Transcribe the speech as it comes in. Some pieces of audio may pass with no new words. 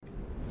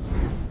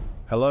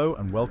Hello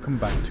and welcome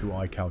back to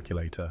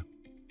iCalculator.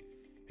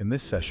 In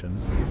this session,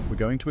 we're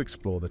going to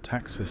explore the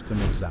tax system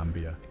of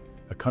Zambia,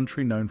 a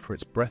country known for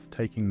its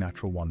breathtaking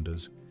natural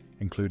wonders,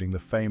 including the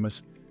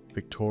famous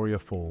Victoria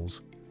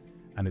Falls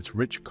and its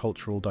rich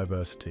cultural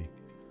diversity,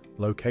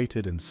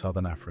 located in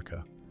southern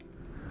Africa.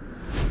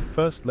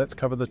 First, let's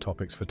cover the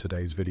topics for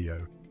today's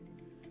video.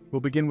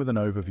 We'll begin with an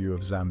overview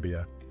of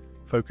Zambia,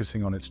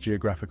 focusing on its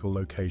geographical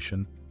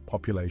location,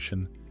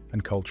 population,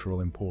 and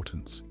cultural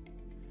importance.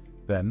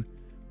 Then,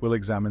 we'll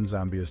examine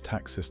Zambia's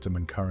tax system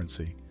and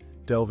currency,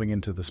 delving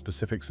into the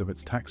specifics of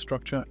its tax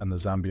structure and the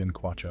Zambian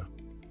kwacha.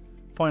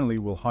 Finally,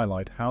 we'll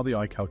highlight how the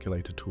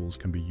iCalculator tools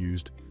can be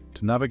used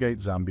to navigate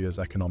Zambia's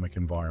economic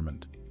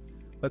environment.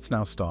 Let's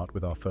now start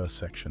with our first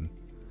section.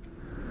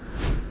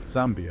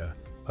 Zambia,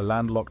 a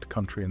landlocked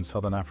country in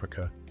southern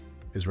Africa,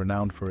 is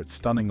renowned for its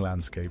stunning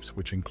landscapes,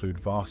 which include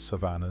vast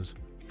savannas,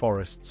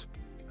 forests,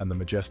 and the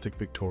majestic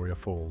Victoria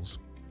Falls.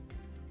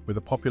 With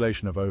a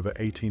population of over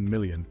 18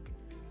 million,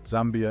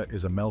 Zambia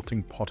is a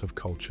melting pot of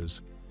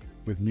cultures,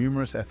 with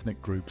numerous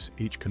ethnic groups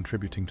each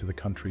contributing to the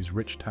country's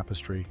rich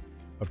tapestry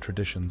of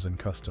traditions and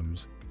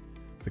customs.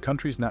 The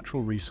country's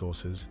natural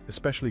resources,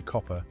 especially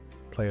copper,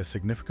 play a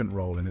significant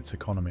role in its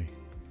economy.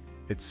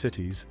 Its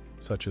cities,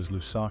 such as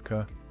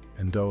Lusaka,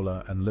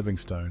 Ndola, and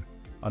Livingstone,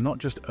 are not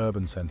just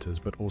urban centers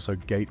but also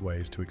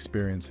gateways to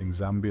experiencing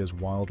Zambia's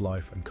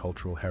wildlife and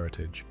cultural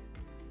heritage.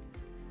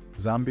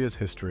 Zambia's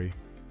history,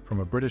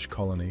 from a British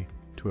colony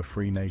to a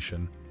free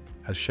nation,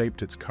 has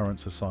shaped its current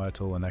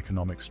societal and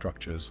economic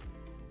structures.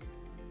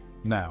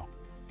 Now,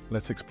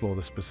 let's explore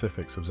the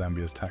specifics of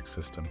Zambia's tax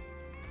system.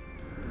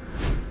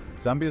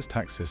 Zambia's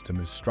tax system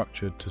is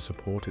structured to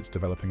support its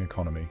developing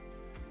economy,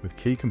 with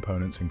key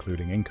components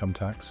including income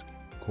tax,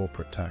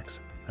 corporate tax,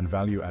 and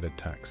value-added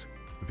tax,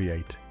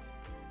 VAT.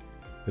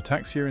 The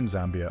tax year in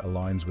Zambia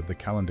aligns with the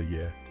calendar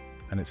year,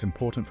 and it's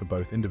important for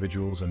both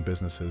individuals and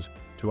businesses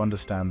to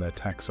understand their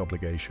tax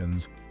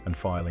obligations and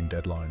filing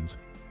deadlines.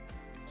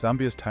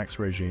 Zambia's tax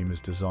regime is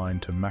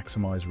designed to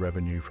maximize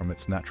revenue from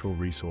its natural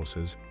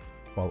resources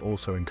while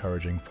also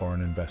encouraging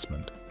foreign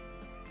investment.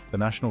 The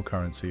national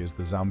currency is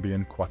the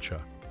Zambian kwacha,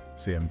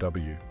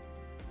 ZMW,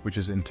 which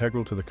is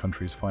integral to the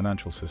country's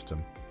financial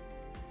system.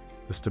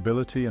 The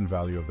stability and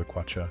value of the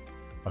kwacha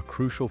are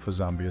crucial for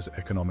Zambia's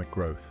economic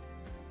growth,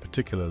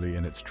 particularly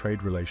in its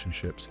trade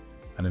relationships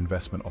and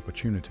investment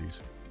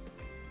opportunities.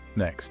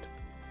 Next,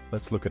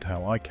 let's look at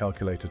how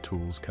iCalculator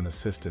tools can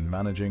assist in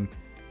managing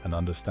and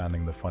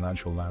understanding the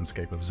financial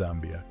landscape of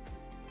Zambia.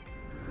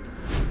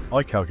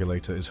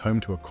 iCalculator is home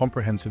to a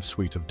comprehensive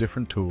suite of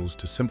different tools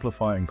to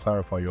simplify and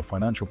clarify your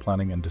financial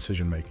planning and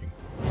decision-making.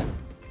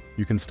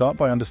 You can start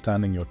by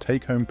understanding your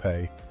take-home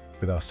pay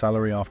with our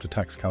Salary After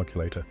Tax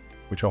Calculator,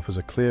 which offers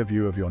a clear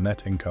view of your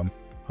net income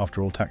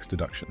after all tax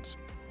deductions.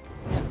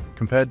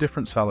 Compare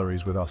different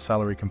salaries with our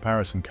Salary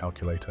Comparison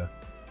Calculator,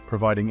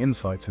 providing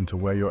insights into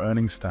where your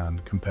earnings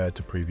stand compared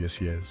to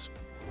previous years.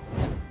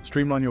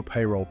 Streamline your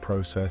payroll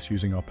process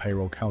using our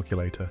Payroll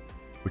Calculator,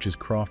 which is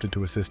crafted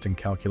to assist in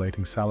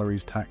calculating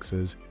salaries,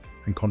 taxes,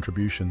 and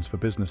contributions for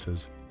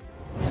businesses.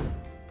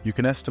 You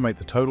can estimate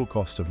the total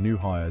cost of new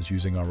hires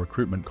using our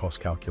Recruitment Cost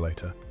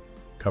Calculator,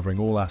 covering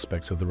all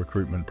aspects of the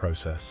recruitment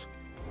process.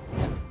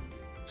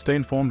 Stay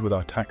informed with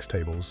our tax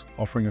tables,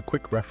 offering a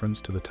quick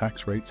reference to the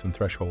tax rates and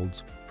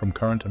thresholds from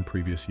current and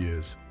previous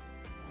years.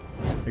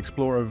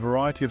 Explore a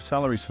variety of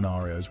salary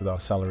scenarios with our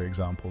salary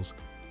examples,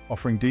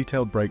 offering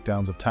detailed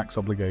breakdowns of tax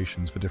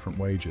obligations for different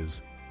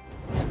wages.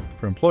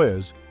 For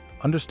employers,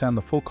 understand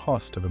the full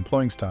cost of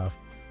employing staff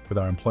with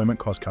our Employment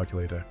Cost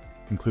Calculator,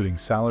 including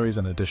salaries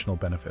and additional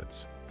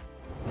benefits.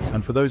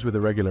 And for those with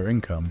irregular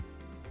income,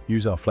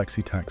 use our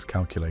Flexi Tax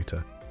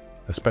Calculator,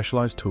 a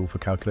specialized tool for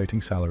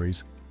calculating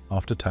salaries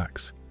after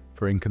tax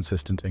for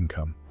inconsistent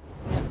income.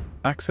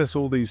 Access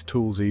all these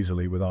tools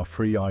easily with our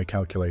free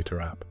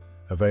iCalculator app,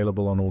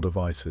 available on all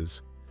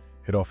devices.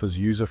 It offers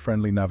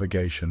user-friendly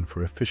navigation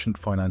for efficient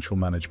financial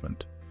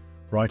management,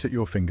 right at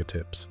your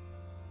fingertips.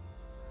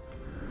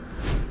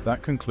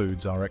 That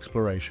concludes our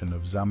exploration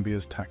of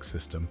Zambia's tax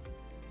system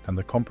and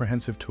the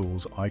comprehensive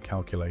tools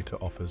iCalculator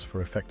offers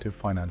for effective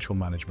financial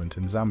management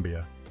in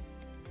Zambia.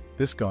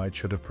 This guide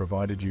should have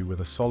provided you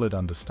with a solid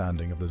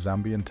understanding of the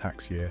Zambian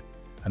tax year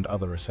and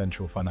other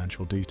essential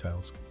financial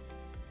details.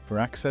 For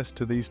access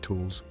to these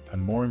tools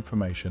and more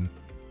information,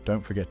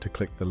 don't forget to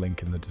click the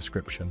link in the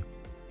description.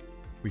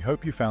 We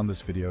hope you found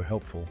this video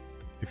helpful.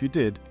 If you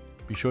did,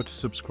 be sure to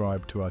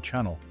subscribe to our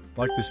channel,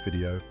 like this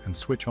video, and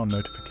switch on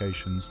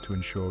notifications to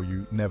ensure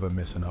you never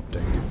miss an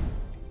update.